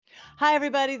Hi,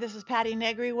 everybody. This is Patti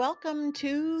Negri. Welcome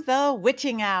to the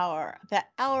witching hour, the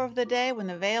hour of the day when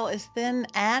the veil is thin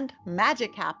and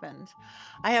magic happens.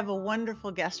 I have a wonderful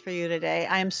guest for you today.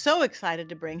 I am so excited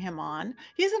to bring him on.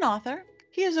 He's an author,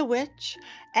 he is a witch,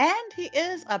 and he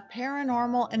is a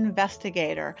paranormal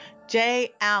investigator,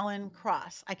 J. Allen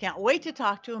Cross. I can't wait to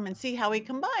talk to him and see how he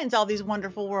combines all these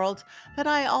wonderful worlds that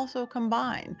I also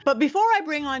combine. But before I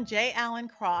bring on J. Allen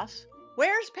Cross,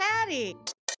 where's Patti?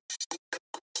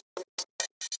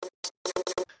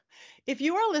 If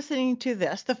you are listening to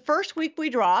this, the first week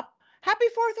we drop, happy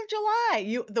 4th of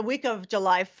July. The week of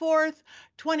July 4th,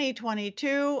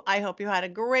 2022. I hope you had a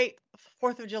great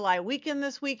 4th of July weekend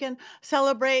this weekend.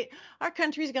 Celebrate. Our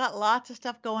country's got lots of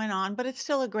stuff going on, but it's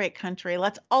still a great country.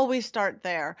 Let's always start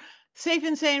there. Safe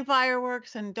and sane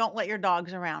fireworks, and don't let your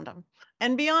dogs around them.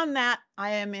 And beyond that,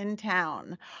 I am in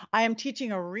town. I am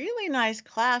teaching a really nice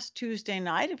class Tuesday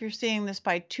night. If you're seeing this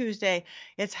by Tuesday,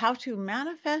 it's how to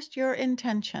manifest your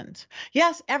intentions.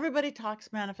 Yes, everybody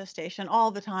talks manifestation all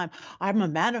the time. I'm a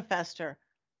manifester.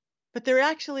 But there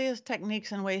actually is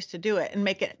techniques and ways to do it and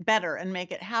make it better and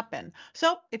make it happen.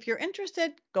 So if you're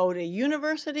interested, go to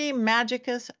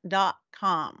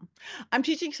universitymagicus.com. I'm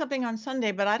teaching something on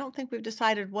Sunday, but I don't think we've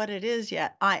decided what it is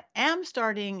yet. I am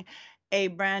starting a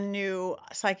brand new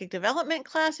psychic development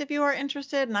class if you are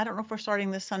interested. And I don't know if we're starting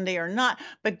this Sunday or not,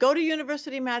 but go to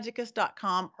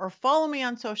universitymagicus.com or follow me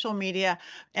on social media,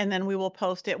 and then we will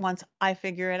post it once I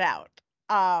figure it out.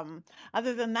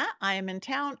 Other than that, I am in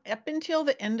town up until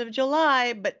the end of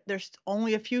July, but there's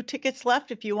only a few tickets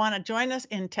left if you want to join us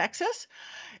in Texas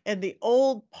at the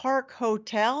Old Park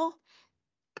Hotel.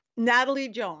 Natalie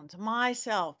Jones,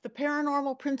 myself, the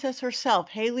paranormal princess herself,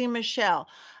 Haley Michelle,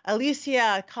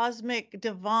 Alicia, Cosmic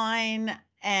Divine,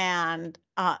 and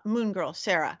Moon Girl,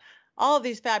 Sarah. All of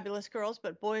these fabulous girls,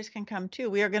 but boys can come too.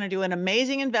 We are going to do an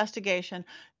amazing investigation.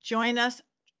 Join us.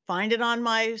 Find it on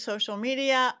my social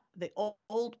media, the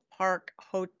Old Park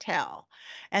Hotel.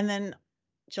 And then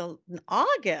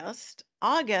August,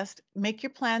 make your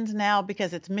plans now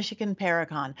because it's Michigan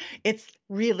Paracon. It's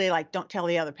really like, don't tell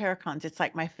the other Paracons. It's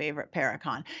like my favorite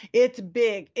Paracon. It's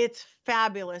big. It's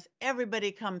fabulous.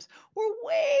 Everybody comes. We're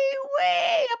way,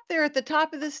 way up there at the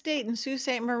top of the state in Sault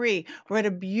Ste. Marie. We're at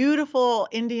a beautiful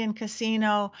Indian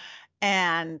casino,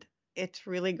 and it's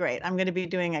really great. I'm going to be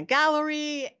doing a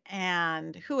gallery,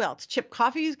 and who else? Chip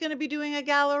Coffee is going to be doing a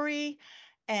gallery,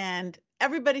 and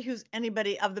everybody who's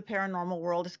anybody of the paranormal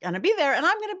world is going to be there, and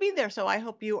I'm going to be there. So I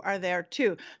hope you are there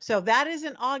too. So that is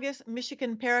in August,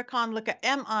 Michigan Paracon. Look at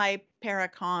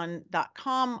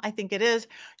miparacon.com. I think it is.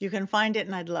 You can find it,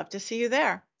 and I'd love to see you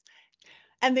there.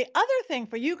 And the other thing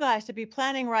for you guys to be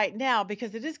planning right now,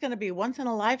 because it is going to be once in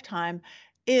a lifetime,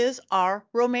 is our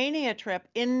Romania trip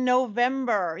in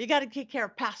November. You got to take care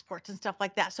of passports and stuff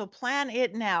like that. So plan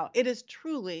it now. It is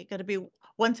truly going to be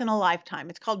once in a lifetime.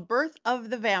 It's called Birth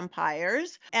of the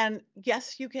Vampires. And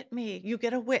yes, you get me. You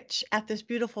get a witch at this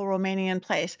beautiful Romanian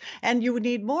place. And you would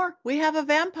need more. We have a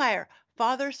vampire,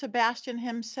 Father Sebastian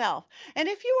himself. And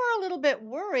if you are a little bit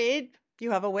worried,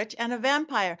 you have a witch and a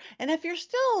vampire. And if you're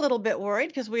still a little bit worried,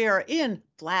 because we are in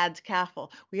Vlad's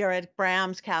castle, we are at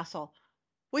Bram's castle,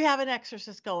 we have an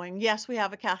exorcist going. Yes, we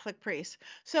have a Catholic priest.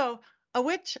 So a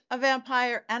witch, a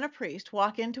vampire, and a priest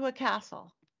walk into a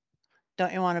castle.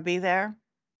 Don't you want to be there?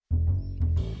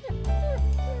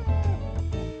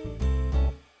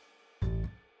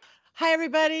 Hi,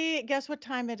 everybody. Guess what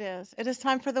time it is? It is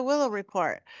time for the Willow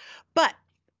Report.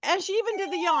 And she even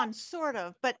did the yawn, sort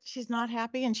of, but she's not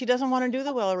happy and she doesn't want to do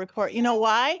the Willow Report. You know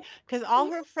why? Because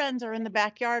all her friends are in the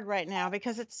backyard right now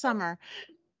because it's summer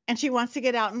and she wants to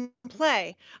get out and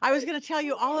play. I was going to tell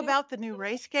you all about the new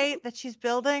race gate that she's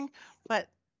building, but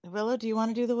Willow, do you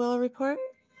want to do the Willow Report?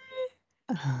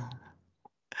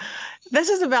 This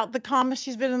is about the calmest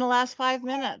she's been in the last 5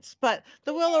 minutes. But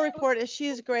the Willow Report is she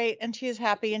is great and she is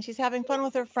happy and she's having fun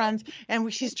with her friends.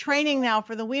 And she's training now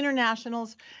for the Wiener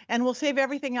Nationals. And we'll save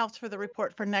everything else for the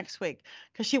report for next week.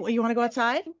 Because you want to go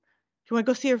outside? You want to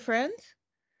go see her friends?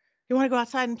 You want to go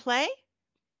outside and play?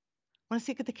 Want to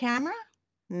see at the camera?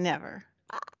 Never.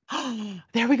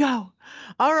 There we go.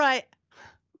 All right.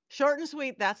 Short and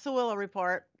sweet. That's the Willow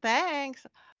Report. Thanks.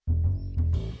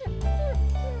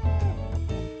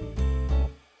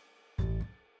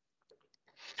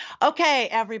 Okay,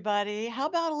 everybody, how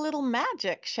about a little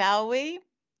magic, shall we?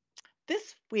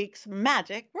 This week's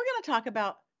magic, we're going to talk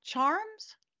about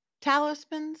charms,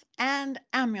 talismans, and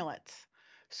amulets.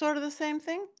 Sort of the same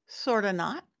thing, sort of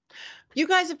not. You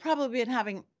guys have probably been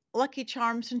having lucky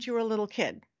charms since you were a little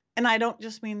kid. And I don't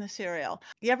just mean the cereal.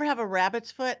 You ever have a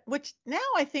rabbit's foot? Which now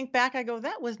I think back, I go,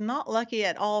 that was not lucky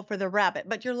at all for the rabbit,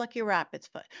 but your lucky rabbit's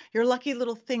foot, your lucky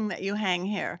little thing that you hang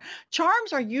here.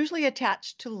 Charms are usually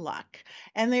attached to luck,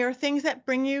 and they are things that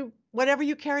bring you whatever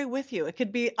you carry with you. It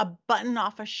could be a button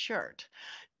off a shirt.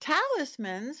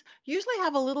 Talismans usually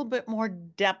have a little bit more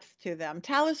depth to them.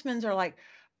 Talismans are like,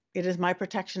 it is my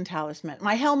protection talisman,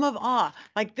 my helm of awe,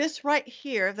 like this right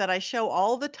here that I show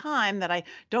all the time, that I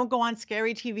don't go on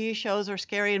scary TV shows or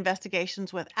scary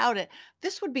investigations without it.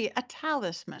 This would be a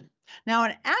talisman. Now,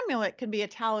 an amulet could be a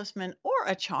talisman or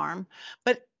a charm,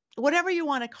 but whatever you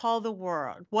want to call the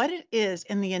word, what it is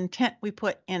in the intent we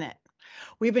put in it.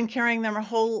 We've been carrying them our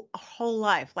whole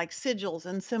life, like sigils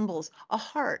and symbols. A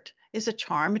heart is a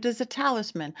charm. It is a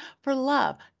talisman for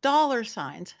love. Dollar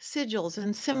signs, sigils,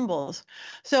 and symbols.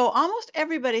 So almost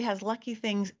everybody has lucky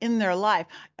things in their life.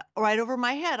 Right over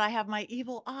my head, I have my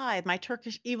evil eye, my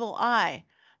Turkish evil eye.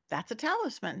 That's a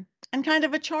talisman and kind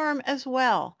of a charm as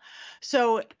well.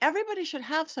 So everybody should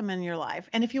have some in your life.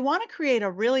 And if you want to create a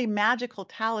really magical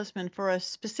talisman for a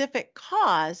specific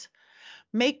cause,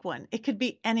 make one. It could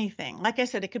be anything. Like I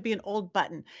said, it could be an old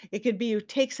button. It could be you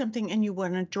take something and you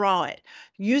want to draw it.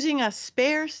 Using a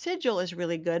spare sigil is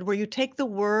really good, where you take the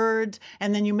words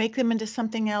and then you make them into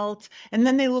something else. And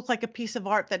then they look like a piece of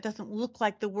art that doesn't look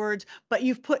like the words, but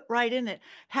you've put right in it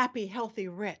happy, healthy,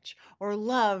 rich, or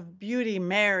love, beauty,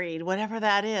 married, whatever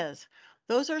that is.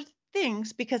 Those are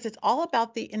things, because it's all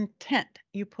about the intent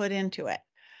you put into it.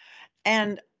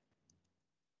 And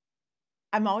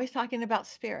I'm always talking about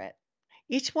spirit.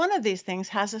 Each one of these things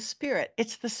has a spirit.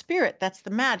 It's the spirit that's the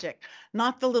magic,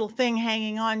 not the little thing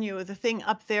hanging on you, the thing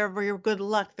up there for your good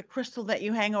luck, the crystal that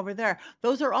you hang over there.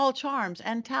 Those are all charms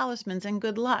and talismans and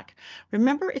good luck.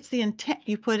 Remember, it's the intent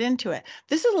you put into it.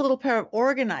 This is a little pair of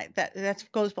orgonite that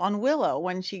goes on Willow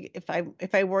when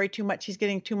if I worry too much, she's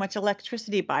getting too much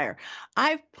electricity by her.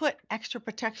 I've put extra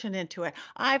protection into it.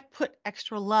 I've put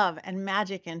extra love and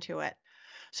magic into it.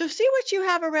 So see what you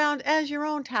have around as your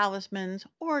own talismans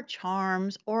or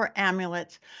charms or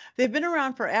amulets. They've been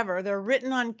around forever. They're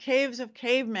written on caves of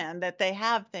cavemen that they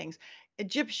have things.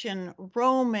 Egyptian,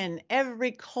 Roman,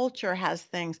 every culture has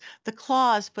things. The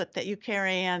claws foot that you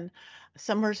carry in.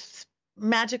 Some are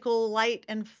magical, light,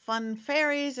 and fun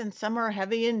fairies, and some are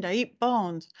heavy and deep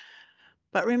bones.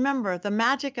 But remember, the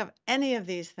magic of any of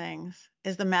these things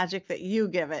is the magic that you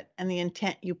give it and the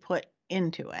intent you put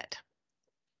into it.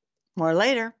 More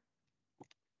later.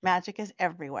 Magic is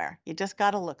everywhere. You just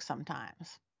got to look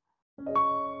sometimes.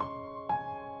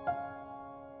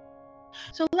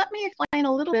 So let me explain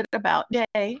a little bit about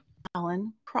J.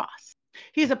 Allen Cross.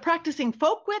 He's a practicing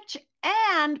folk witch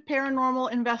and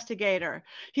paranormal investigator.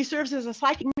 He serves as a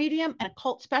psychic medium and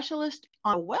occult specialist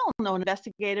on a well-known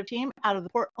investigative team out of the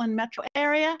Portland metro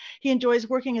area. He enjoys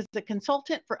working as a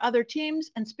consultant for other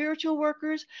teams and spiritual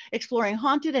workers, exploring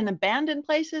haunted and abandoned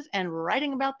places, and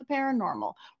writing about the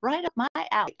paranormal. Right up my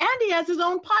alley. And he has his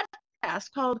own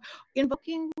podcast called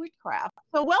Invoking Witchcraft.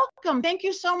 So welcome. Thank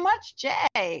you so much,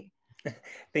 Jay.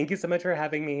 Thank you so much for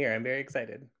having me here. I'm very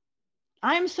excited.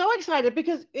 I'm so excited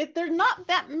because there's not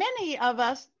that many of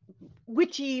us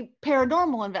witchy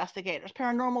paranormal investigators,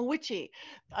 paranormal witchy.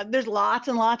 There's lots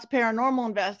and lots of paranormal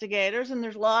investigators, and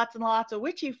there's lots and lots of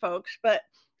witchy folks, but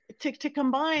to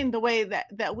combine the way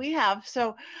that we have.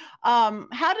 So well,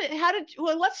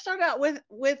 let's start out with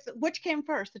which came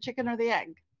first, the chicken or the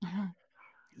egg?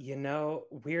 You know,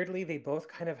 weirdly, they both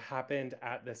kind of happened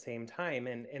at the same time.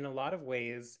 And in a lot of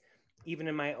ways, even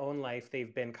in my own life,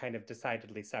 they've been kind of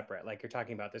decidedly separate. Like you're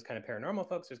talking about, there's kind of paranormal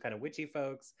folks, there's kind of witchy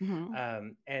folks. Mm-hmm.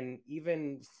 And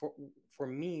even for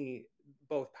me,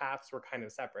 both paths were kind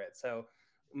of separate. So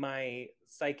my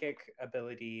psychic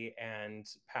ability and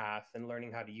path and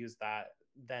learning how to use that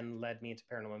then led me to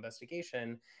paranormal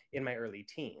investigation in my early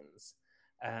teens.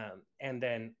 And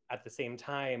then at the same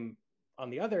time, on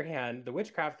the other hand, the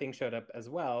witchcraft thing showed up as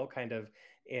well, kind of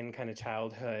in kind of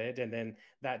childhood. And then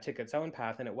that took its own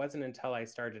path. And it wasn't until I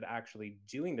started actually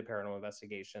doing the paranormal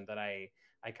investigation that I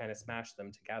kind of smashed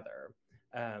them together.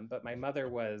 But my mother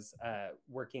was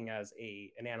working as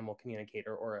an animal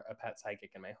communicator or a pet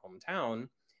psychic in my hometown.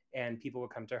 And people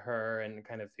would come to her and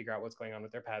kind of figure out what's going on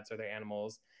with their pets or their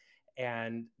animals.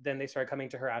 And then they started coming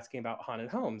to her asking about haunted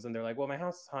homes. And they're like, well, my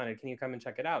house is haunted. Can you come and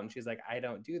check it out? And she's like, I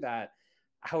don't do that.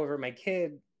 However, my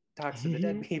kid talks to the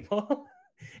dead people.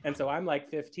 And so I'm like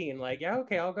 15, like, yeah,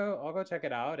 okay, I'll go check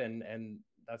it out. And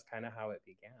that's kind of how it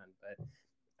began. But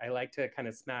I like to kind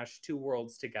of smash two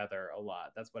worlds together a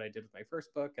lot. That's what I did with my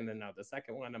first book. And then now the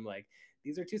second one, I'm like,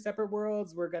 these are two separate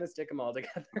worlds. We're going to stick them all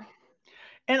together.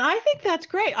 And I think that's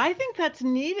great. I think that's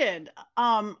needed.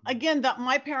 Again, that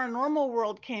my paranormal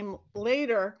world came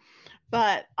later,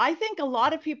 but I think a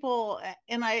lot of people,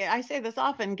 and I say this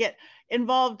often, get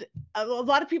involved. A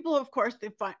lot of people, of course, they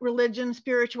find religion,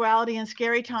 spirituality, and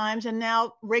scary times, and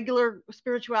now regular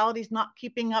spirituality is not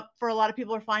keeping up. For a lot of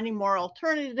people, are finding more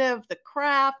alternative, the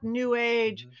craft, new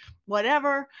age, Mm-hmm.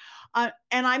 whatever. And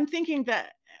I'm thinking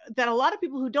that a lot of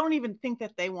people who don't even think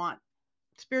that they want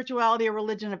spirituality or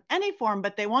religion of any form,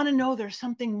 but they want to know there's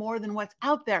something more than what's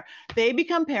out there. They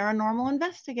become paranormal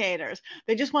investigators.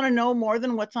 They just want to know more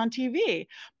than what's on TV.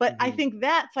 But I Mm-hmm. think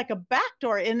that's like a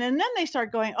backdoor. And then they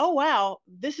start going, oh, wow,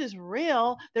 this is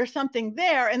real. There's something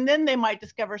there. And then they might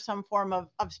discover some form of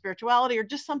spirituality or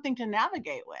just something to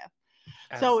navigate with.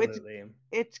 So Absolutely.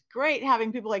 it's great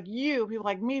having people like you, people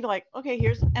like me, to like, okay,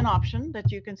 here's an option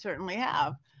that you can certainly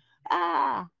have.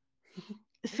 Ah,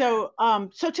 so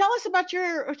tell us about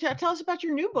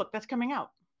your new book that's coming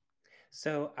out.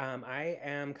 So I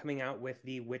am coming out with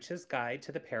The Witch's Guide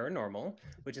to the Paranormal,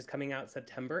 which is coming out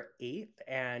September 8th.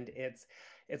 And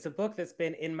it's a book that's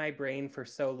been in my brain for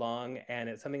so long, and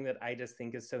it's something that I just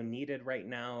think is so needed right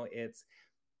now. It's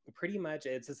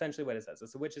essentially what it says.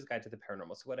 It's a witch's guide to the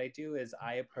paranormal. So what I do is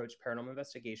I approach paranormal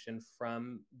investigation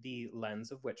from the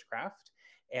lens of witchcraft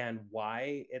and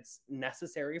why it's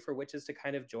necessary for witches to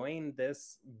kind of join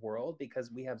this world,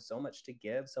 because we have so much to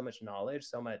give, so much knowledge,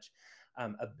 so much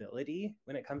ability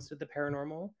when it comes to the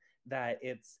paranormal, that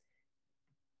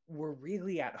we're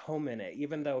really at home in it,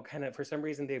 even though kind of for some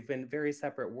reason they've been very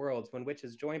separate worlds. When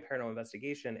witches join paranormal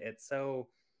investigation, it's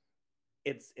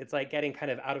like getting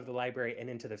kind of out of the library and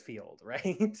into the field,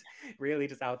 right? Really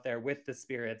just out there with the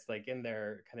spirits, like in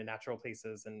their kind of natural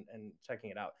places, and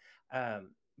checking it out.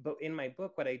 But in my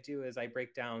book, what I do is I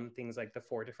break down things like the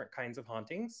 4 different kinds of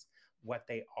hauntings, what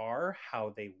they are,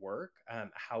 how they work,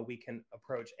 how we can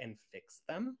approach and fix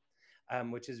them,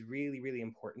 which is really, really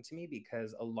important to me,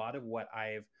 because a lot of what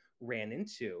I've ran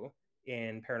into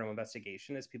in paranormal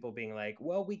investigation is people being like,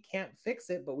 well, we can't fix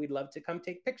it, but we'd love to come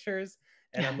take pictures.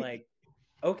 And I'm like,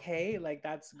 okay, like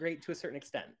that's great to a certain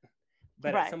extent.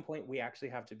 But at Right. some point, we actually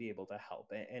have to be able to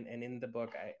help. And in the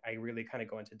book, I really kind of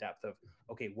go into depth of,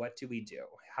 okay, what do we do?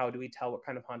 How do we tell what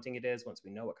kind of haunting it is? Once we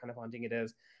know what kind of haunting it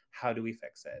is, how do we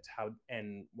fix it?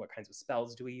 And what kinds of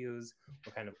spells do we use?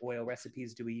 What kind of oil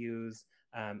recipes do we use?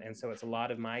 And so it's a lot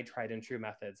of my tried and true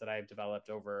methods that I've developed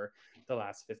over the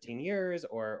last 15 years,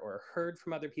 or heard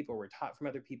from other people, were taught from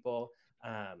other people,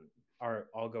 are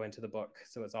all go into the book.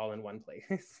 So it's all in one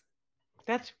place.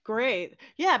 That's great.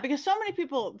 Yeah, because so many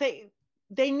people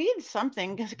they need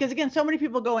something, because again, so many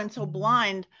people go in so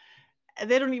blind,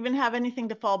 they don't even have anything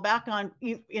to fall back on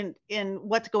in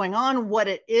what's going on, what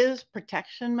it is,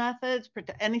 protection methods,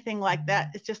 anything like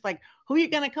that. It's just like, who are you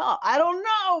going to call? I don't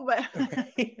know, but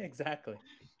Right, exactly.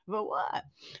 but what?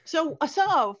 So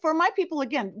for my people,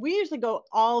 again, we usually go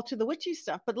all to the witchy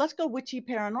stuff, but let's go witchy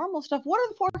paranormal stuff. What are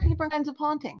the 4 different kinds of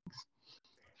hauntings?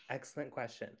 Excellent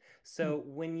question. So,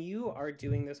 when you are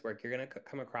doing this work, you're going to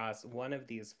come across one of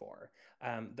these 4.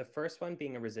 The first one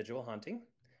being a residual haunting,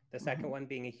 the second Mhm. one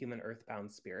being a human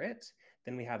earthbound spirit.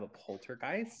 Then we have a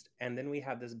poltergeist. And then we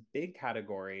have this big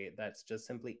category that's just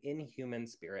simply inhuman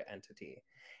spirit entity.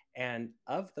 And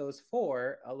of those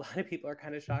 4, a lot of people are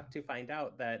kind of shocked to find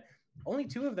out that only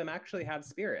 2 of them actually have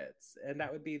spirits. And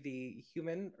that would be the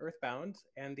human earthbound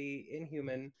and the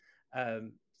inhuman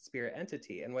spirit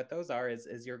entity. And what those are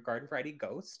is your garden variety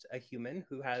ghost, a human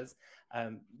who has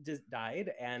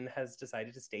died and has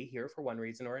decided to stay here for one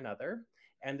reason or another.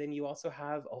 And then you also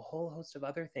have a whole host of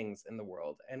other things in the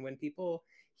world. And when people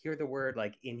hear the word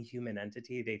like inhuman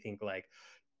entity, they think like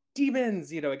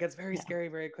demons. It gets very Yeah. scary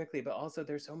very quickly. But also,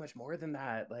 there's so much more than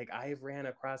that. Like, I've ran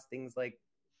across things like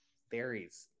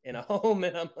fairies in a home,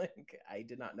 and I'm like, I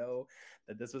did not know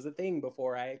that this was a thing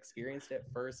before I experienced it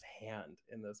firsthand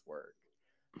in this work.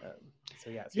 So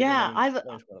yeah, so you're gonna Yeah, run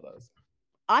into one of those.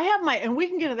 I have and we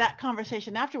can get to that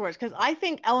conversation afterwards, because I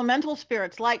think elemental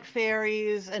spirits like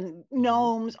fairies and Hmm.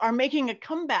 gnomes are making a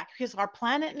comeback because our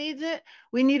planet needs it.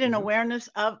 We need an Hmm. awareness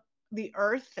of the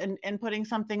earth, and putting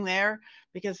something there,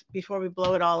 because before we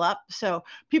blow it all up. So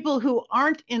people who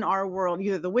aren't in our world,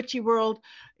 either the witchy world,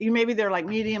 maybe they're like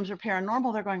mediums or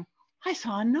paranormal, they're going, I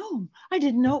saw a gnome. I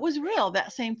didn't know it was real.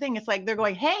 That same thing. It's like they're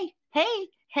going, hey, hey,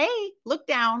 hey, look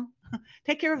down.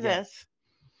 Take care of this. Yes,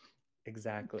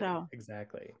 exactly, So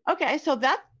exactly. okay, so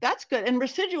that's good. And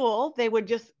residual,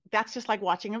 that's just like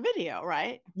watching a video,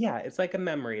 right? Yeah, it's like a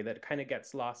memory that kind of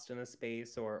gets lost in a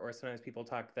space, or sometimes people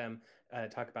talk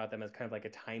about them as kind of like a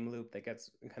time loop that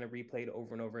gets kind of replayed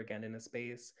over and over again in a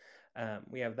space.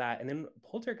 We have that, and then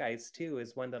poltergeist too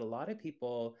is one that a lot of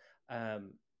people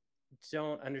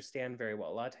don't understand very well.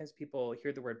 A lot of times people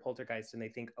hear the word poltergeist and they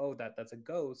think, oh, that's a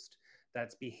ghost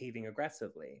that's behaving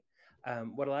aggressively.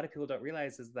 What a lot of people don't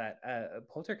realize is that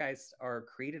poltergeists are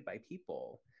created by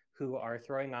people who are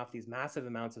throwing off these massive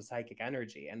amounts of psychic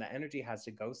energy, and that energy has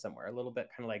to go somewhere. A little bit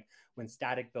kind of like when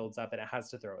static builds up and it has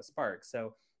to throw a spark.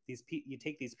 So you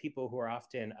take these people who are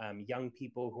often young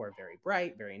people who are very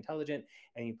bright, very intelligent,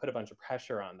 and you put a bunch of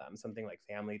pressure on them, something like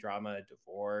family drama,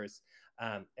 divorce,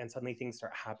 and suddenly things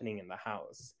start happening in the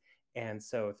house, and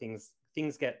so things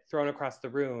get thrown across the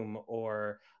room,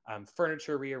 or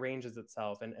furniture rearranges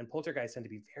itself, and poltergeists tend to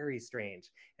be very strange,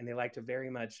 and they like to very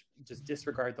much just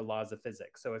disregard the laws of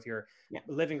physics. So if your Yeah.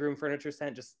 living room furniture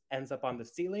scent just ends up on the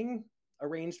ceiling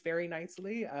arranged very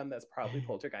nicely, that's probably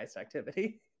poltergeist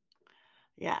activity.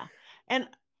 Yeah. And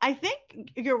I think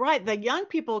you're right. The young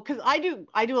people, because I do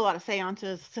a lot of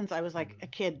seances since I was like a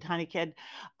Mhm. kid, tiny kid.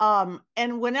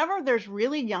 And whenever there's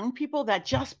really young people that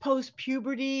just post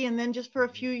puberty and then just for a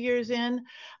Mhm. few years in,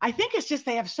 I think it's just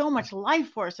they have so much life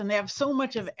force and they have so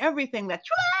much of everything that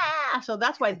so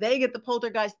that's why they get the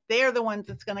poltergeist. They're the ones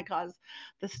that's gonna cause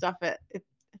the stuff.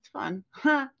 It's fun.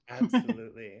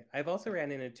 Absolutely. I've also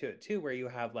ran into it too, where you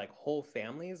have like whole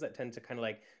families that tend to kind of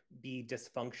like be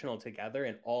dysfunctional together,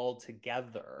 and all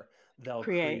together they'll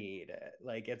Create. create it.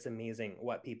 Like it's amazing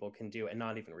what people can do and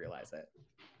not even realize it.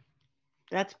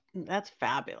 That's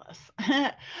fabulous.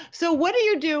 So what do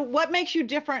you do? What makes you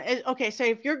different? Okay, so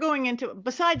if you're going into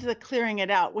besides the clearing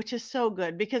it out, which is so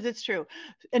good because it's true.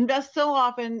 Invest so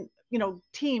often,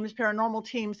 teams, paranormal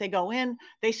teams, they go in,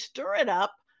 they stir it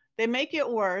up, they make it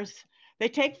worse. They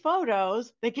take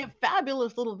photos, they get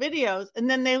fabulous little videos, and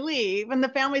then they leave, and the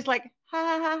family's like, ha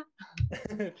ha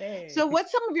ha. So, what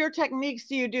Thanks. some of your techniques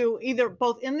do you do, either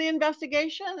both in the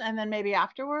investigation and then maybe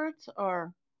afterwards,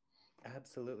 or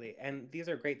Absolutely. And these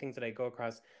are great things that I go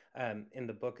across in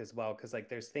the book as well, because like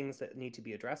there's things that need to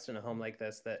be addressed in a home like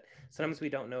this that sometimes we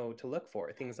don't know to look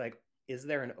for. Things like, is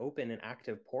there an open and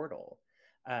active portal?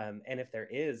 And if there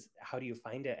is, how do you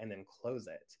find it and then close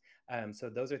it? So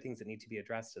those are things that need to be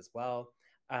addressed as well.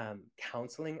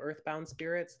 Counseling earthbound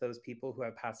spirits, those people who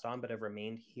have passed on but have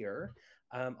remained here.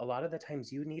 A lot of the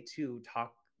times you need to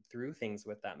talk through things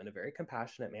with them in a very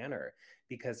compassionate manner,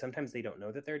 because sometimes they don't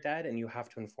know that they're dead and you have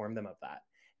to inform them of that,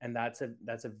 and that's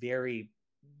a very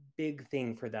big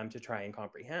thing for them to try and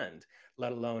comprehend,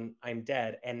 let alone I'm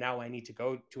dead and now I need to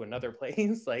go to another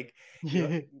place. Like, you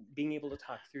know, being able to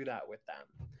talk through that with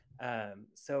them.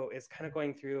 So it's kind of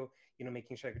going through,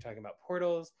 making sure, like you're talking about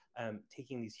portals,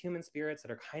 taking these human spirits that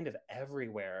are kind of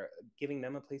everywhere, giving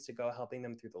them a place to go, helping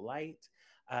them through the light.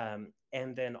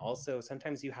 And then also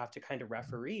sometimes you have to kind of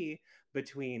referee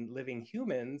between living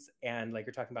humans and, like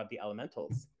you're talking about, the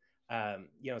elementals.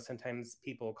 Sometimes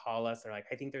people call us, they're like,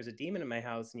 I think there's a demon in my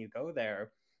house, and you go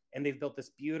there and they've built this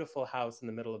beautiful house in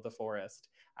the middle of the forest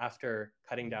after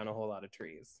cutting down a whole lot of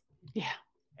trees. yeah,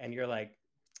 And you're like,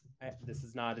 this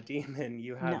is not a demon.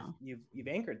 no, You've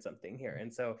anchored something here.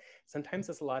 And so sometimes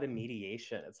it's a lot of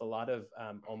mediation. It's a lot of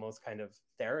almost kind of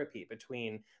therapy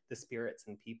between the spirits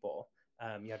and people.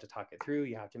 You have to talk it through.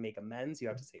 You have to make amends. You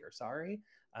have to say you're sorry.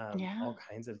 yeah. All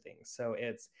kinds of things. So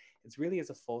it's really is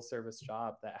a full service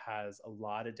job that has a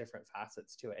lot of different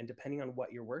facets to it. And depending on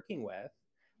what you're working with,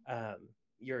 um,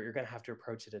 you're going to have to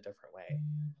approach it a different way.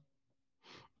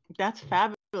 That's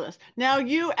fabulous. Now,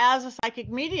 you as a psychic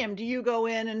medium, do you go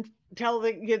in and tell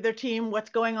their team what's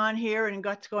going on here and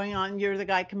what's going on? You're the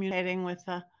guy communicating with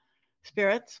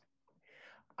spirits.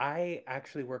 I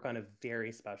actually work on a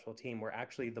very special team where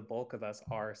actually the bulk of us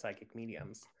are psychic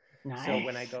mediums. So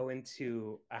when I Nice. go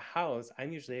into a house,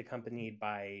 I'm usually accompanied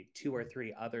by two or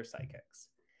three other psychics.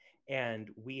 And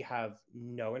we have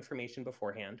no information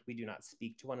beforehand. We do not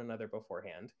speak to one another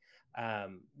beforehand.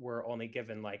 We're only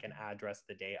given like an address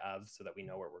the day of so that we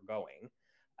know where we're going.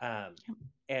 Um,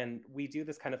 and we do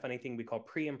this kind of funny thing we call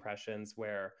pre-impressions,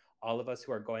 where all of us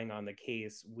who are going on the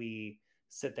case, we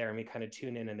sit there and we kind of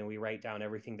tune in, and then we write down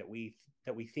everything that we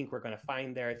think we're going to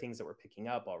find there, things that we're picking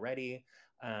up already.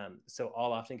 So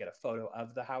I'll often get a photo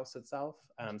of the house itself.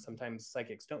 Sometimes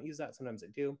psychics don't use that, sometimes they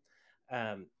do.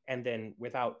 And then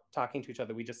without talking to each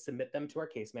other, we just submit them to our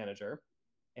case manager.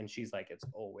 And she's like, it's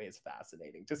always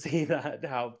fascinating to see that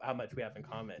how much we have in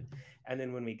common. And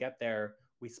then when we get there,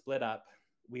 we split up,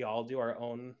 we all do our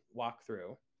own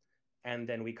walkthrough, and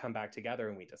then we come back together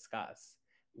and we discuss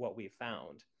what we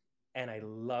found. And I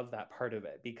love that part of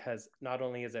it, because not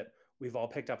only is it we've all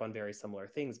picked up on very similar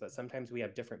things, but sometimes we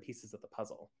have different pieces of the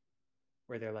puzzle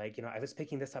where they're like, I was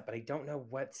picking this up, but I don't know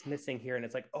what's missing here. And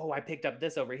it's like, oh, I picked up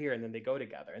this over here. And then they go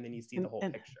together and then you see the whole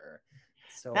And picture.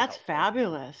 It's so that's helpful.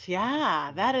 fabulous.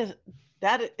 Yeah, that is.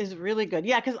 That is really good.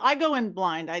 Yeah, because I go in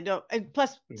blind. I don't. And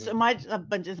plus, so Mhm. my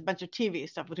there's a bunch of TV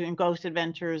stuff between Ghost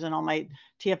Adventures and all my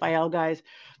TFIL guys.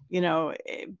 You know,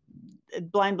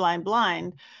 blind, blind,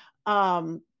 blind.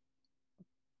 Um,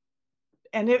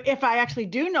 and if I actually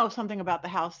do know something about the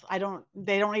house, I don't.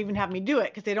 They don't even have me do it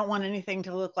because they don't want anything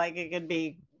to look like it could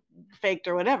be faked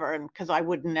or whatever. And because I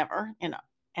would never,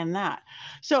 and that.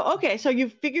 So okay, so you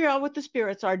figure out what the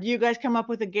spirits are. Do you guys come up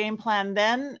with a game plan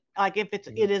then? Like if it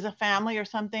Mhm. is a family or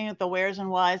something, the wheres and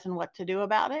whys and what to do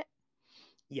about it?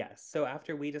 Yes. So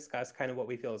after we discuss kind of what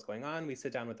we feel is going on, we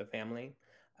sit down with the family.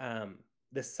 Um,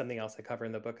 this is something else I cover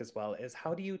in the book as well, is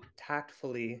how do you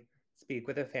tactfully speak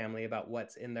with a family about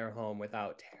what's in their home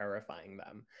without terrifying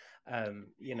them?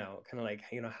 Kind of like,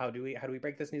 how do we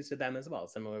break this news to them as well,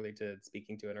 similarly to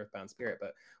speaking to an earthbound spirit.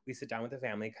 But we sit down with the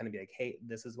family, kind of be like, hey,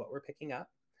 this is what we're picking up.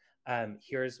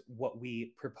 Here's what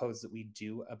we propose that we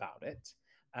do about it.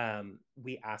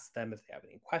 We ask them if they have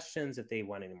any questions, if they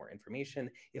want any more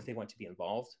information, if they want to be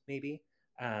involved, maybe,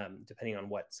 depending on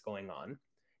what's going on.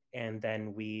 And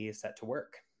then we set to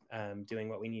work. Doing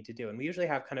what we need to do, and we usually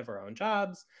have kind of our own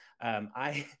jobs.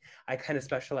 I I kind of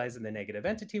specialize in the negative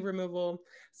entity removal.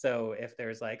 So if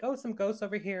there's like, oh, some ghosts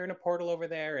over here and a portal over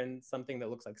there and something that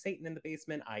looks like Satan in the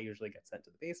basement, I usually get sent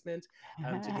to the basement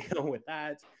to deal with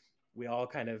that. We all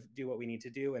kind of do what we need to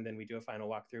do, and then we do a final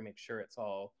walkthrough, make sure it's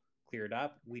all cleared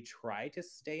up. We try to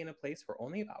stay in a place for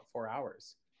only about 4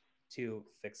 hours to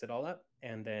fix it all up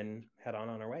and then head on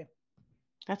our way.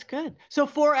 That's good. So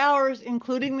 4 hours,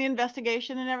 including the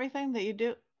investigation and everything that you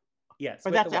do, Yes,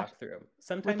 or with the that's after walkthrough. with the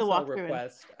Sometimes they'll walkthrough and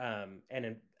request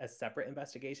a separate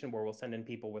investigation where we'll send in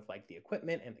people with like the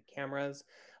equipment and the cameras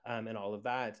and all of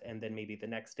that, and then maybe the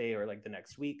next day or like the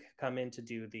next week come in to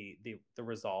do the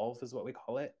resolve is what we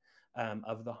call it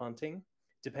of the haunting,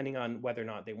 depending on whether or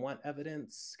not they want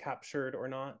evidence captured or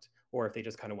not, or if they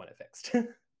just kind of want it fixed.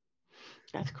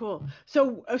 that's cool.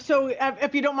 So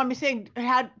if you don't mind me saying,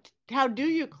 how do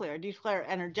you clear? Do you clear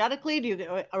energetically? Do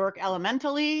you work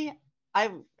elementally?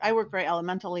 I work very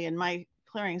elementally in my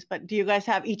clearings, but do you guys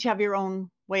each have your own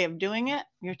way of doing it?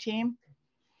 Your team?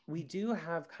 We do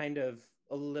have kind of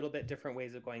a little bit different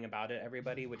ways of going about it,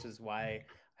 everybody, which is why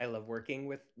I love working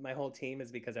with my whole team,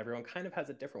 is because everyone kind of has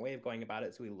a different way of going about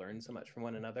it. So we learn so much from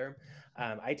one another.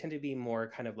 I tend to be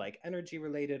more kind of like energy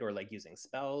related or like using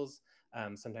spells.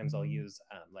 Sometimes I'll use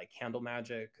like candle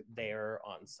magic there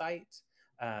on site.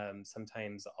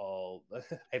 Sometimes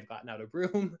I've gotten out a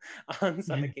broom on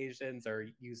some occasions or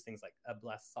use things like a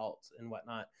blessed salt and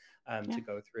whatnot Yeah. to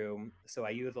go through. So I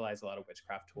utilize a lot of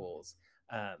witchcraft tools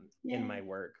in my Yay.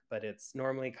 work, but it's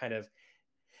normally kind of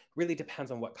really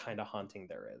depends on what kind of haunting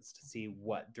there is to see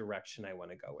what direction I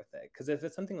want to go with it. Because if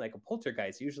it's something like a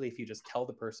poltergeist, usually if you just tell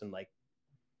the person, like,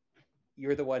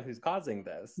 you're the one who's causing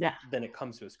this, Yeah. then it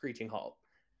comes to a screeching halt.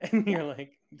 And Yeah. you're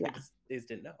like, Yeah. they just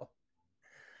didn't know.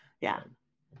 Yeah. So,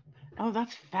 Oh,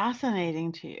 that's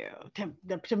fascinating to you,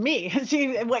 to me.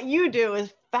 See, what you do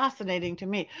is fascinating to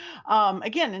me.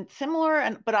 Again, and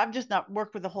similar, but I've just not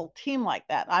worked with a whole team like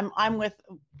that. I'm with.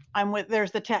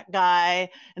 There's the tech guy,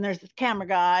 and there's the camera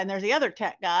guy, and there's the other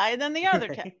tech guy, and then the other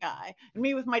tech guy, and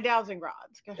me with my dowsing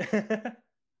rods. right.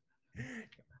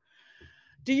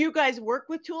 Do you guys work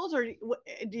with tools, or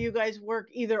do you guys work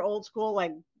either old school,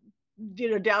 like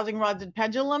dowsing rods and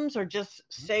pendulums, or just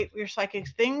say your psychic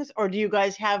things, or do you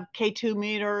guys have K2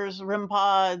 meters, RIM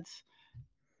pods,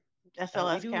 We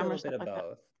SLS do a little cameras, bit stuff of like that?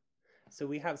 both. So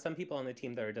we have some people on the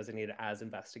team that are designated as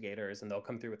investigators, and they'll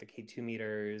come through with the K2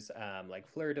 meters,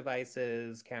 like FLIR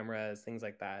devices, cameras, things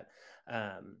like that.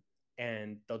 Um,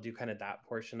 and they'll do kind of that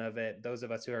portion of it. Those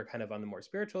of us who are kind of on the more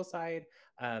spiritual side,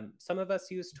 some of us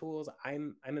use tools.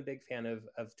 I'm a big fan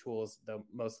of tools, though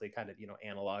mostly kind of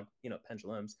analog,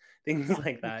 pendulums, things Yeah.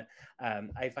 like that.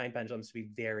 I find pendulums to be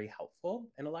very helpful,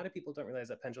 and a lot of people don't realize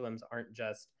that pendulums aren't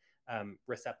just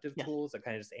receptive Yes. tools that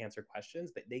kind of just answer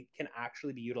questions, but they can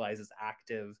actually be utilized as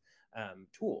active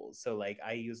tools. So, like,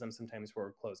 I use them sometimes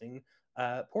for closing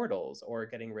portals or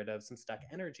getting rid of some stuck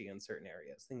energy in certain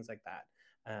areas, things like that.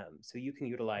 So, you can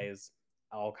utilize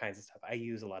all kinds of stuff. I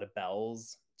use a lot of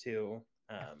bells too,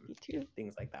 Me too.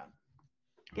 things like that.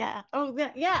 Yeah. Oh,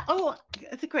 yeah. Oh,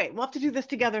 that's great. We'll have to do this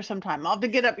together sometime. I'll have to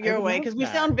get up I your would way love because we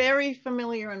sound that. very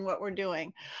familiar in what we're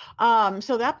doing.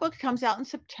 So that book comes out in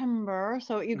September.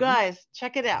 So you Mm-hmm. guys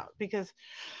check it out because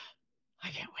I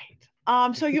can't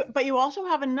wait. But you also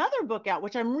have another book out,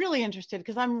 which I'm really interested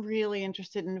because I'm really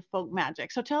interested in folk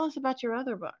magic. So tell us about your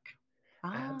other book.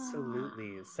 Ah,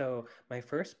 Absolutely. So my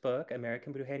first book,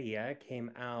 American Brujeria, came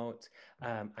out.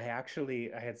 I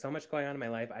had so much going on in my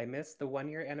life. I missed the 1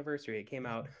 year anniversary. It came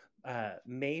out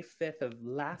May 5th of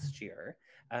last year.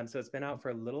 So it's been out for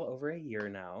a little over a year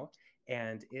now,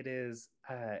 and it's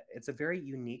a very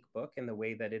unique book in the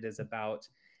way that it is about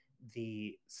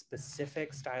the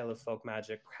specific style of folk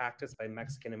magic practiced by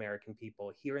Mexican American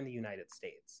people here in the United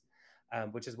States.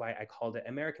 Which is why I called it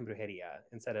American Brujeria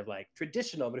instead of like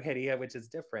traditional Brujeria, which is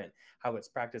different, how it's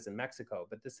practiced in Mexico.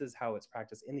 But this is how it's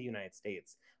practiced in the United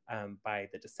States by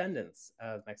the descendants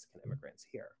of Mexican immigrants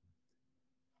here.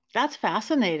 That's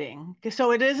fascinating.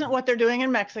 So it isn't what they're doing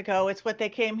in Mexico. It's what they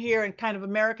came here and kind of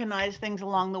Americanized things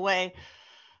along the way.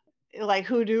 Like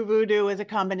hoodoo, voodoo is a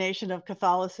combination of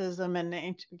Catholicism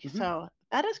and so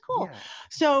that is cool. Yeah.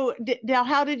 So now,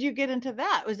 how did you get into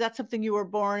that? Was that something you were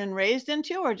born and raised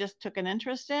into, or just took an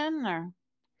interest in, or?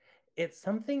 It's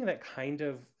something that kind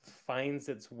of finds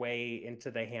its way into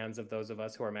the hands of those of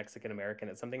us who are Mexican American.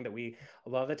 It's something that we a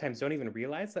lot of the times don't even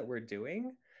realize that we're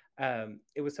doing.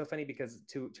 It was so funny because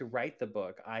to write the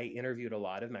book, I interviewed a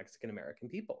lot of Mexican American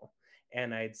people,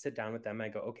 and I'd sit down with them. And I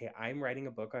go, okay, I'm writing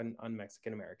a book on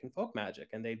Mexican American folk magic,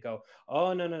 and they'd go,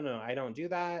 oh no, I don't do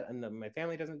that, and my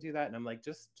family doesn't do that. And I'm like,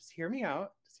 just hear me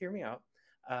out, just hear me out.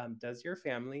 Does your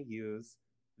family use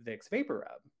Vicks Vapor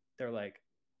Rub? They're like,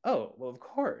 oh, well, of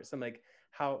course. I'm like,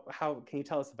 how can you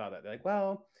tell us about that? They're like,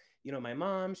 well, my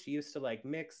mom, she used to like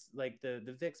mix like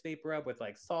the Vicks Vapor Rub with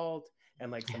like salt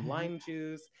and like some lime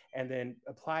juice, and then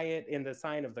apply it in the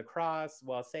sign of the cross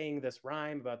while saying this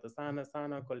rhyme about the sana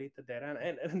sana colita de rana,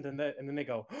 and then they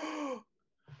go, oh,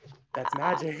 that's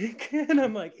magic. And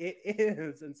I'm like, it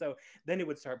is. And so then it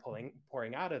would start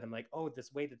pouring out of them, like, oh,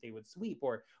 this way that they would sweep,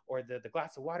 or the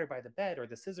glass of water by the bed, or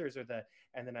the scissors,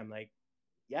 and then I'm like,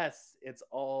 yes, it's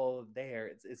all there.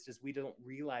 It's just we don't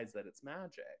realize that it's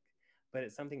magic, but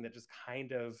it's something that just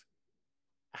kind of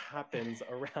happens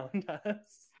around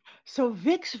us. So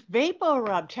Vicks Vapor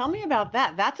Rub, tell me about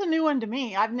that. That's a new one to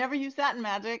me. I've never used that in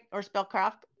magic or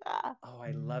spellcraft. Oh,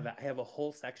 I love it. I have a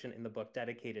whole section in the book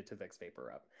dedicated to Vicks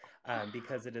Vapor Rub,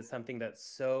 because it is something that's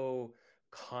so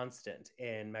constant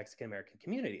in Mexican American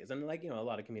communities, and like a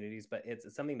lot of communities, but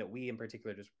it's something that we in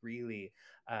particular just really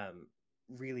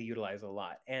utilize a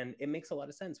lot. And it makes a lot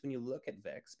of sense when you look at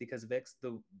Vicks, because Vicks,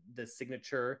 the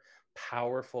signature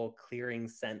powerful clearing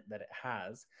scent that it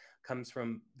has, comes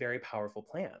from very powerful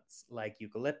plants like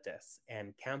eucalyptus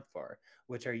and camphor,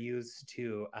 which are used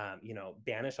to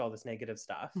banish all this negative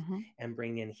stuff and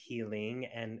bring in healing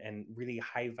and really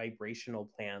high vibrational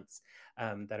plants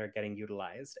that are getting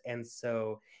utilized. And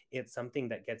so it's something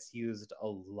that gets used a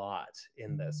lot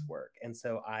in this work. And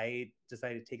so I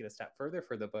decided to take it a step further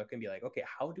for the book and be like, okay,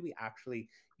 how do we actually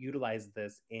utilize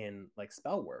this in like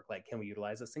spell work? Like, can we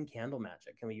utilize this in candle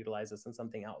magic? Can we utilize this in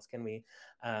something else? Can we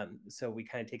so we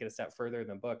kind of take it a step further in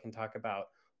the book and talk about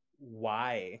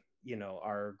why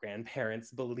our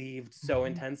grandparents believed so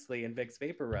intensely in Vicks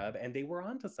Vapor Rub, and they were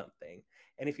onto something.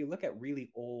 And if you look at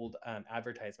really old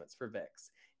advertisements for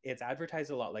Vicks, it's advertised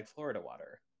a lot like Florida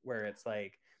water, where it's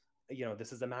like,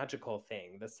 this is a magical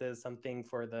thing, this is something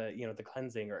for the the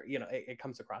cleansing, or it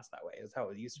comes across that way, is how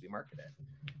it used to be marketed.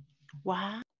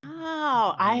 Wow.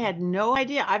 I had no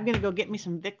idea. I'm going to go get me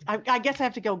some Vicks. I guess I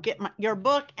have to go get your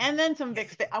book and then some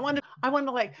Vicks. I want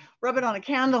to like rub it on a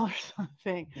candle or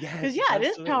something. Yes, because absolutely. it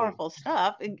is powerful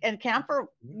stuff. And camphor,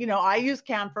 I use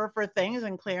camphor for things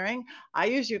and clearing. I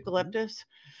use eucalyptus,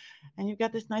 and you've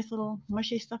got this nice little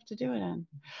mushy stuff to do it in.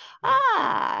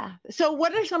 So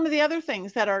what are some of the other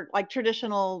things that are like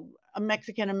traditional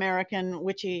Mexican American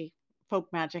witchy folk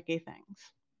magic-y things?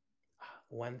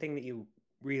 One thing that you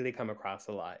really come across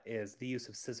a lot is the use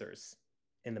of scissors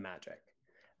in the magic,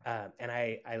 and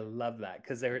I love that,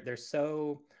 because they're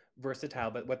so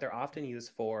versatile. But what they're often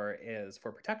used for is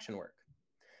for protection work.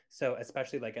 So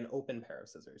especially like an open pair of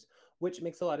scissors, which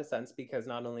makes a lot of sense, because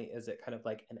not only is it kind of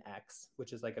like an X,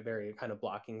 which is like a very kind of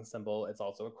blocking symbol, it's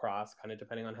also a cross, kind of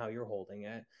depending on how you're holding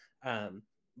it.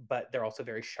 But they're also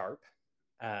very sharp.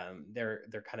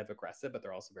 They're kind of aggressive, but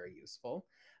they're also very useful.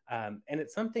 And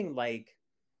it's something like,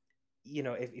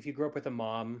 if you grew up with a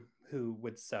mom who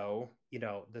would sew,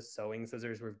 the sewing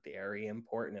scissors were very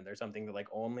important, and there's something that like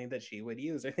only that she would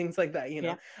use, or things like that,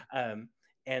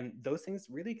 and those things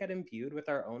really get imbued with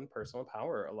our own personal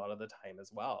power a lot of the time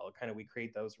as well. Kind of, we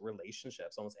create those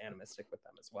relationships almost animistic with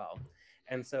them as well.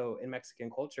 And so in Mexican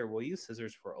culture, we'll use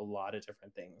scissors for a lot of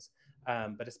different things,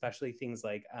 but especially things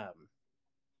like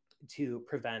to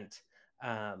prevent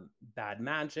bad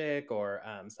magic or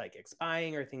psychic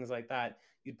spying or things like that.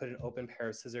 You'd put an open pair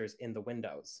of scissors in the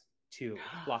windows to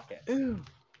block it. Ooh.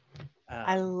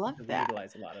 I love that.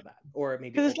 Utilize a lot of that, or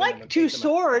maybe because it's like two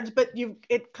swords, but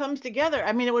it comes together.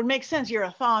 I mean, it would make sense. You're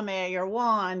a thame, your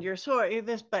wand, your sword, you're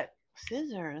this, but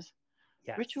scissors,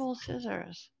 yes. Ritual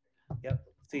scissors. Yep.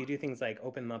 So you do things like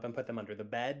open them up and put them under the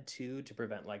bed too to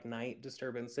prevent like night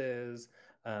disturbances,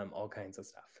 all kinds of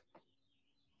stuff.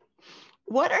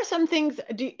 What are some things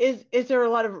is there a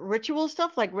lot of ritual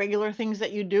stuff, like regular things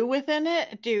that you do within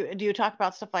it? Do you talk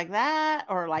about stuff like that,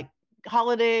 or like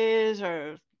holidays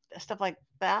or stuff like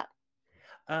that?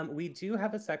 We do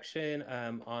have a section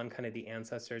on kind of the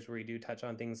ancestors where we do touch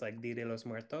on things like Dia de los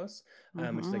Muertos,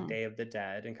 which is like Hmm. Day of the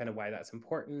Dead, and kind of why that's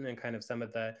important and kind of some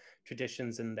of the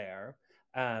traditions in there.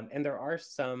 And there are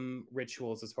some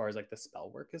rituals as far as like the spell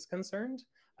work is concerned,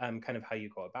 kind of how you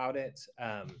go about it.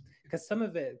 Because some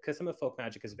of folk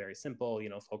magic is very simple. You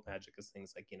know, folk magic is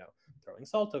things like, you know, throwing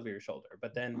salt over your shoulder,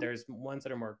 but then there's ones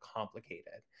that are more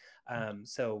complicated.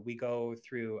 So we go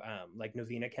through like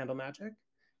novena candle magic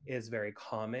is very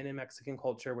common in Mexican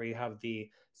culture, where you have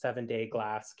the 7 day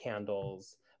glass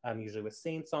candles, usually with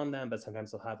saints on them, but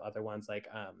sometimes they'll have other ones like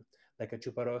a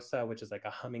chuparosa, which is like a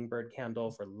hummingbird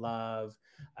candle for love.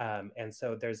 And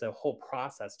so there's a whole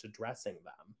process to dressing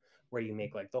them where you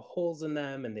make like the holes in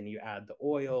them and then you add the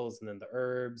oils and then the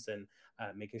herbs and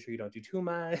making sure you don't do too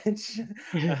much.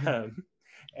 um,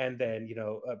 and then, you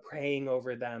know, praying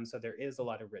over them. So there is a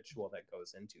lot of ritual that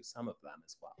goes into some of them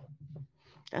as well.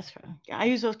 That's right. Yeah, I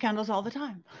use those candles all the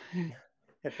time,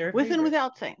 They're a with and favorite.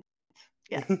 without saint.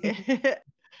 Yeah,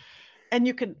 and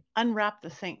you can unwrap the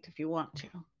saint if you want to.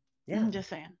 Yeah. I'm just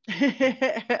saying.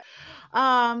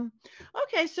 um,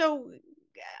 okay, so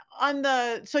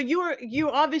you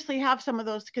obviously have some of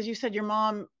those because you said your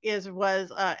mom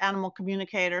was a animal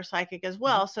communicator, psychic as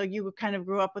Mhm. well. So you kind of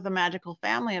grew up with a magical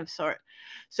family of sort.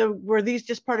 So were these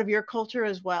just part of your culture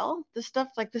as well? The stuff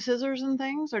like the scissors and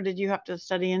things, or did you have to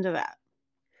study into that?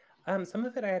 Some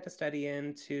of it I had to study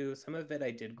into. Some of it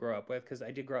I did grow up with because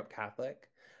I did grow up Catholic.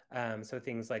 So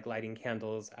things like lighting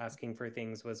candles, asking for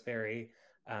things was very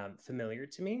familiar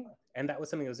to me, and that was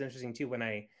something that was interesting too when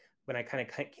I kind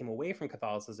of came away from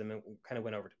Catholicism and kind of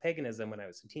went over to paganism when I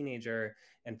was a teenager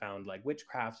and found like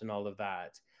witchcraft and all of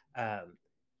that. Um,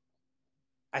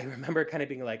 I remember kind of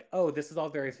being like, oh, this is all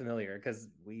very familiar because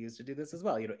we used to do this as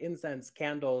well. You know, incense,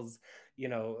 candles, you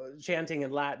know, chanting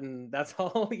in Latin. That's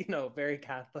all, you know, very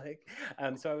Catholic.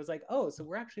 So I was like, oh, so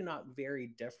we're actually not very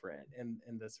different in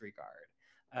this regard.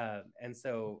 And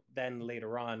so then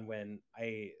later on, when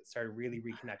I started really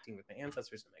reconnecting with my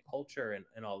ancestors and my culture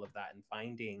and all of that, and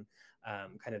finding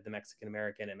kind of the Mexican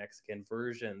American and Mexican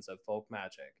versions of folk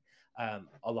magic,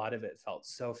 a lot of it felt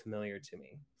so familiar to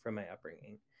me from my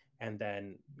upbringing, and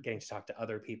then getting to talk to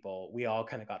other people, we all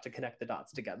kind of got to connect the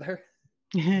dots together.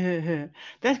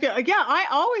 That's good. Yeah, I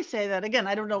always say that. Again,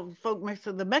 I don't know folk mix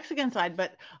of the Mexican side,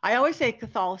 but I always say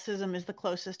Catholicism is the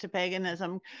closest to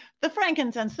paganism. The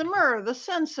frankincense, the myrrh, the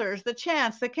censers, the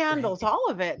chants, the candles, Right. all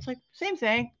of it. It's like same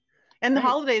thing. And the Right.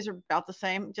 holidays are about the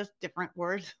same, just different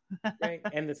words. Right.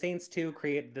 And the saints too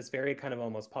create this very kind of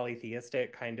almost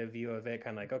polytheistic kind of view of it,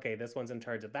 kind of like, okay, this one's in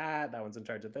charge of that one's in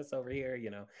charge of this over here, you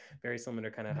know, very similar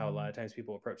to kind of how a lot of times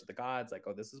people approach the gods, like,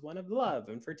 oh, this is one of love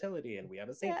and fertility, and we have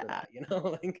a saint for Yeah, that, you know,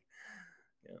 like,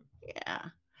 yeah. yeah.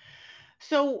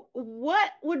 So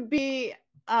what would be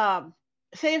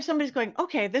say if somebody's going,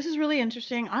 okay, this is really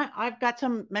interesting. I've got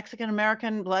some Mexican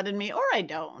American blood in me, or I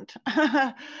don't.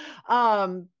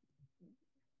 um,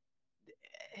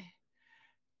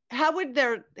 how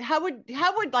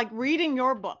would like reading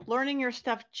your book, learning your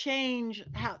stuff change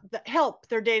help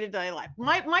their day-to-day life?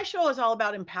 My show is all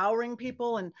about empowering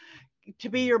people and to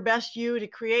be Mhm. your best you, to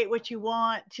create what you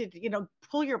want, to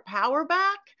pull your power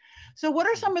back. So what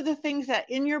are Mhm. some of the things that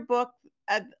in your book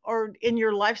or in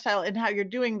your lifestyle and how you're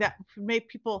doing that make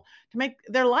people to make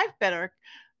their life better?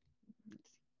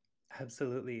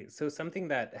 Absolutely. So something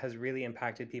that has really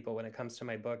impacted people when it comes to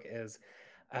my book is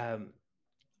um,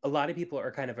 a lot of people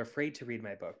are kind of afraid to read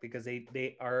my book because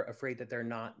they are afraid that they're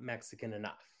not Mexican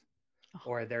enough,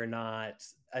 or they're not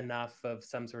enough of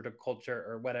some sort of culture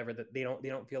or whatever, that they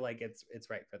don't feel like it's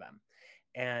right for them.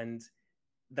 And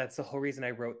that's the whole reason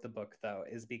I wrote the book, though,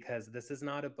 is because this is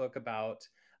not a book about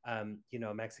you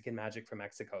know, Mexican magic from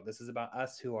Mexico. This is about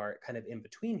us who are kind of in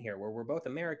between here, where we're both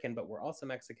American but we're also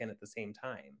Mexican at the same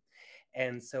time.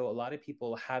 And so a lot of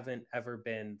people haven't ever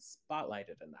been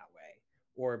spotlighted in that way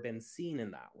or been seen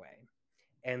in that way.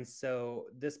 And so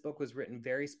this book was written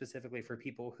very specifically for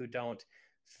people who don't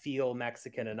feel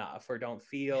Mexican enough or don't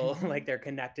feel like they're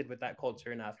connected with that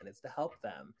culture enough. And it's to help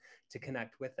them to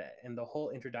connect with it. And the whole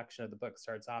introduction of the book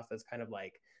starts off as kind of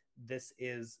like, this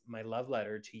is my love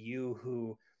letter to you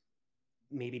who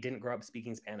maybe didn't grow up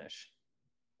speaking Spanish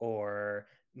or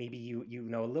maybe you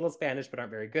know a little Spanish but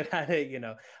aren't very good at it,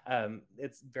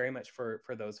 it's very much for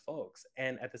those folks.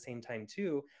 And at the same time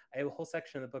too, I have a whole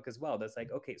section in the book as well that's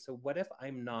like, okay, so what if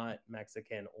I'm not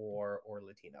Mexican or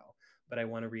Latino, but I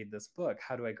want to read this book?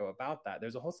 How do I go about that?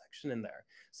 There's a whole section in there.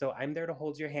 So I'm there to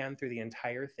hold your hand through the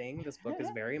entire thing. This book is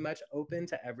very much open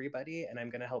to everybody, and I'm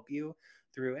going to help you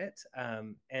through it.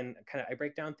 And kind of, I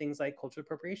break down things like cultural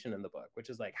appropriation in the book, which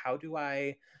is like, how do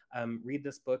I read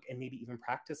this book and maybe even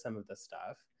practice some of this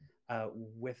stuff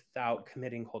without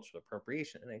committing cultural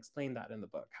appropriation? And I explain that in the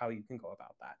book, how you can go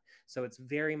about that. So it's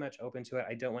very much open to it.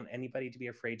 I don't want anybody to be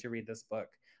afraid to read this book,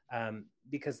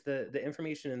 because the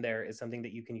information in there is something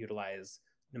that you can utilize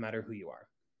no matter who you are.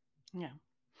 Yeah.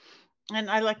 And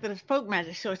I like that it's folk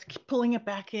magic, so it's pulling it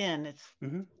back in. It's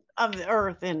Mm-hmm. of the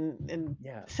earth and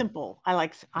Yeah. simple. I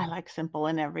like simple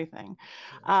and everything.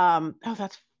 Yeah. Oh,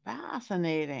 that's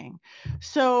fascinating.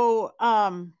 So,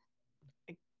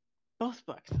 both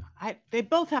books, they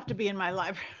both have to be in my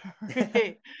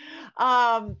library.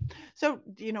 um, so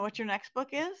do you know what your next book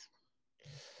is?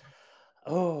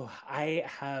 Oh, I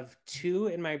have two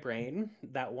in my brain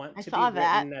that want I to be saw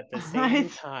that. written at the same I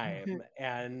time,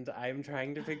 and I'm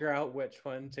trying to figure out which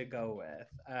one to go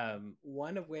with.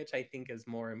 One of which I think is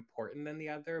more important than the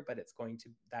other, but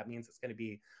that means it's going to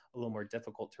be a little more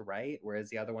difficult to write, whereas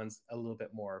the other one's a little bit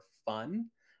more fun.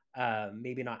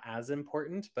 Maybe not as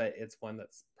important, but it's one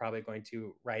that's probably going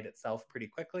to write itself pretty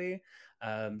quickly.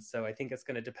 So I think it's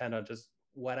going to depend on just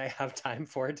what I have time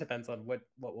for. It depends on what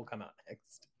will come out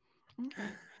next. Okay.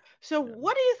 So Yeah.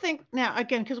 what do you think now,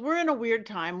 again, because we're in a weird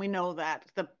time, we know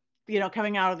that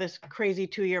coming out of this crazy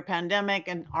 2-year pandemic,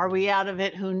 and are we out of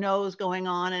it? Who knows, going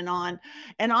on and on.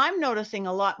 And I'm noticing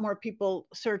a lot more people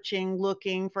searching,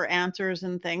 looking for answers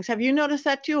and things. Have you noticed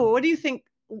that too? Or what do you think,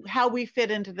 how we fit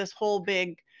into this whole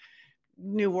big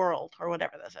new world or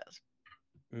whatever this is?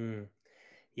 Mm.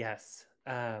 Yes.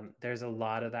 There's a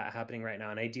lot of that happening right now.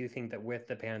 And I do think that with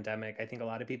the pandemic, I think a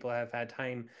lot of people have had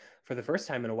time for the first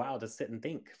time in a while to sit and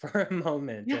think for a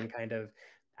moment Yeah. and kind of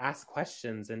ask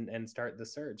questions and start the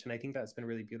search. And I think that's been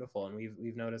really beautiful. And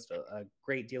we've noticed a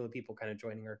great deal of people kind of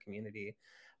joining our community.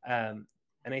 Um,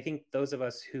 and I think those of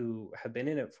us who have been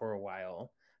in it for a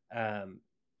while, um,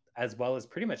 as well as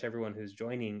pretty much everyone who's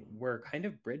joining, we're kind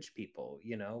of bridge people.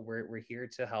 We're here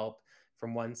to help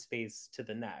from one space to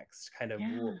the next. Kind of,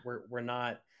 Yeah. we're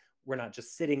not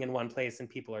just sitting in one place and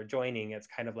people are joining. It's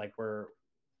kind of like we're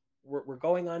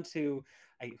going on to,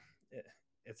 I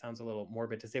it sounds a little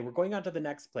morbid to say we're going on to the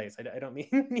next place. I don't mean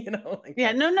like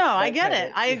Yeah. that No, I that get kind it.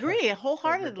 of, I agree but we're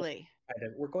wholeheartedly.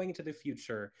 we're going into the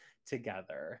future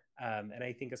together. And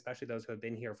I think especially those who have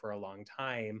been here for a long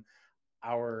time,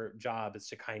 our job is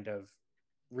to kind of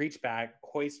reach back,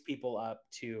 hoist people up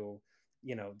to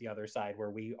the other side where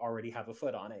we already have a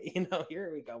foot on it.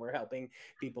 Here we go, we're helping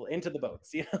people into the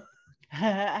boats.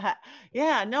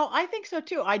 Yeah, no, I think so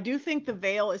too. I do think the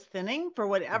veil is thinning for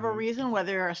whatever Hmm. reason,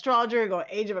 whether you're astrologer, go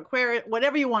age of Aquarius,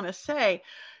 whatever you want to say.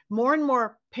 More and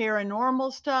more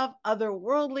paranormal stuff,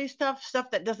 otherworldly stuff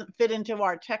that doesn't fit into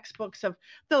our textbooks of,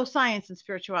 though science and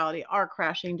spirituality are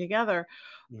crashing together.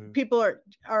 Hmm. People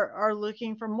are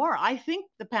looking for more. I think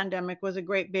the pandemic was a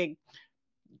great big,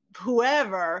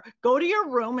 whoever, go to your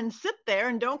room and sit there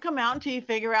and don't come out until you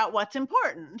figure out what's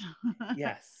important.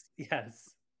 Yes,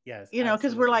 yes, yes,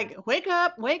 Because we're absolutely. like, wake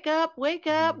up, wake up, wake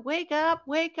up, Hmm. wake up,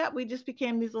 wake up. We just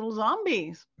became these little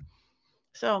zombies.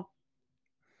 So,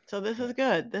 so this is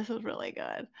Yes. good. This is really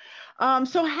good.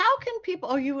 So how can people,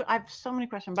 I have so many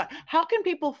questions, but how can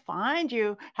people find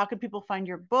you? How can people find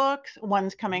your books?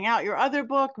 One's coming out, your other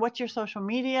book. What's your social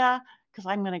media? Because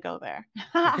I'm going to go there.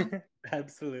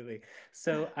 Absolutely.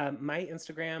 So my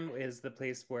Instagram is the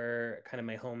place where kind of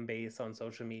my home base on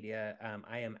social media.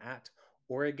 I am at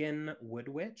Oregon Wood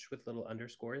Witch with little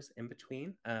underscores in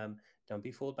between. Don't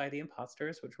be fooled by the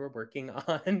imposters, which we're working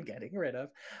on getting rid of.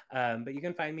 But you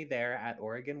can find me there at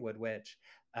Oregon Wood Witch.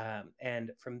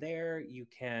 And from there, you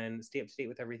can stay up to date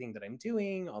with everything that I'm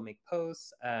doing. I'll make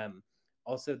posts.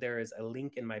 Also, there is a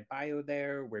link in my bio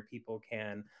there where people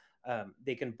can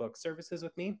they can book services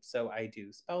with me. So I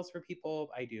do spells for people,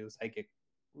 I do psychic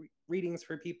readings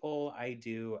for people, I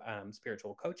do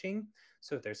spiritual coaching.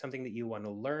 So if there's something that you want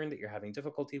to learn that you're having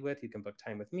difficulty with, you can book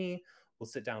time with me. We'll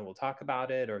sit down, we'll talk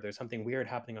about it. Or there's something weird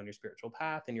happening on your spiritual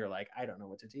path and you're like, I don't know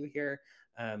what to do here.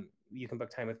 You can book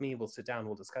time with me. We'll sit down,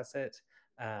 we'll discuss it.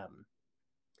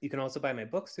 You can also buy my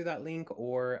books through that link,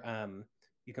 or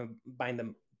you can find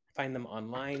them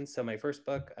online. So my first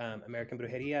book, American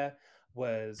Brujeria,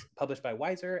 was published by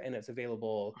Wiser, and it's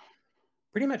available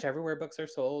pretty much everywhere books are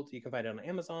sold. You can find it on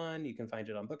Amazon. You can find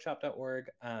it on bookshop.org.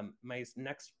 My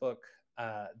next book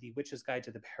The Witch's Guide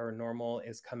to the Paranormal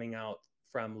is coming out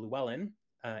from Llewellyn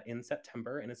in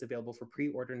September, and it's available for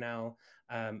pre-order now,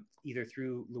 either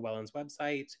through Llewellyn's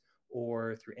website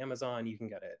or through Amazon. You can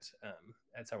get it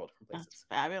at several different places. That's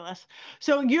fabulous.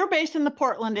 So you're based in the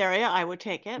Portland area, I would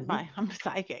take it. Mhm. I'm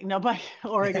psychic, no, by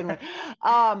Oregon.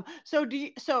 So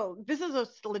this is a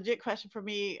legit question for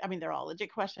me. I mean, they're all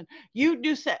legit questions. You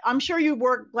do say, I'm sure you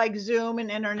work like Zoom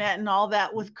and internet and all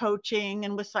that with coaching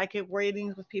and with psychic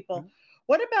readings with people.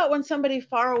 What about when somebody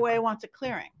far away wants a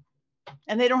clearing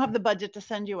and they don't have the budget to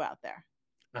send you out there?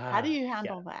 How do you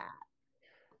handle that?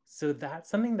 So that's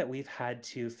something that we've had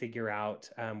to figure out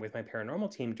with my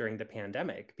paranormal team during the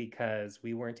pandemic, because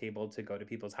we weren't able to go to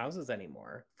people's houses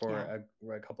anymore for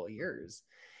a couple of years.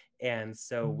 And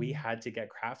so we had to get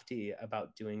crafty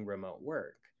about doing remote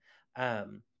work.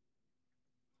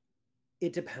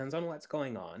 It depends on what's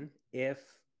going on.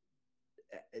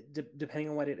 Depending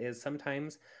on what it is,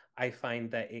 sometimes I find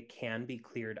that it can be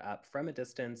cleared up from a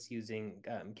distance using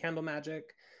candle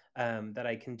magic that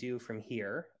I can do from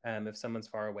here if someone's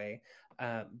far away.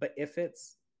 But if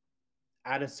it's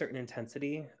at a certain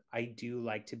intensity, I do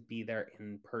like to be there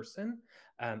in person,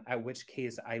 at which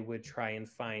case I would try and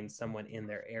find someone in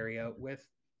their area with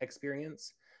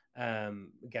experience,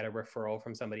 get a referral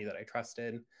from somebody that I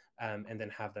trusted, and then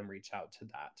have them reach out to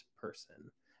that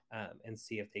person and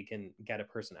see if they can get a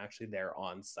person actually there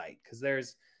on site. Because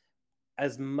there's,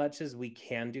 as much as we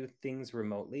can do things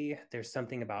remotely, there's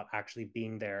something about actually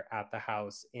being there at the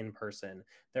house in person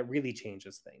that really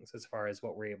changes things as far as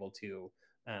what we're able to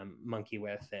monkey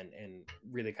with and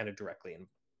really kind of directly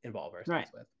involve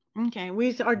ourselves with. Okay,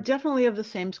 we are definitely of the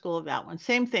same school of that one.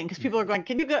 Same thing, because people are going,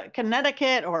 can you go to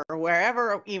Connecticut or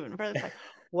wherever, or even further? It's like,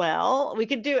 well, we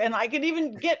could do, and I could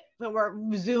even get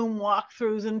Zoom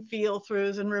walkthroughs and feel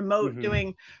throughs and remote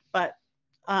doing, but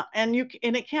and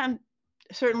it can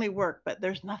certainly work, but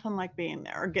there's nothing like being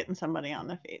there or getting somebody on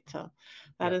the feet. So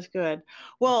that is good.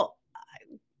 Well,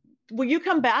 will you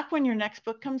come back when your next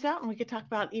book comes out and we could talk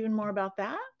about even more about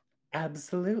that?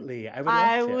 Absolutely. I would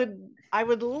love to. I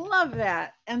would love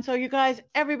that. And so you guys,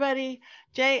 everybody,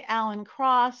 J. Allen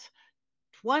Cross,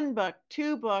 1 book,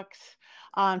 2 books,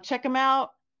 check them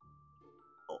out.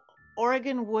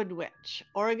 Oregon Wood Witch,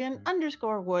 Oregon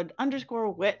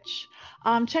 _wood_witch.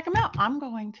 Check them out. I'm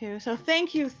going to. So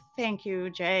thank you,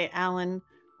 J. Allen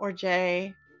or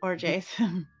Jay or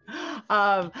Jason.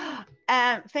 And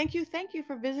thank you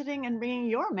for visiting and bringing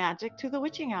your magic to the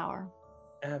witching hour.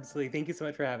 Absolutely. Thank you so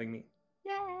much for having me.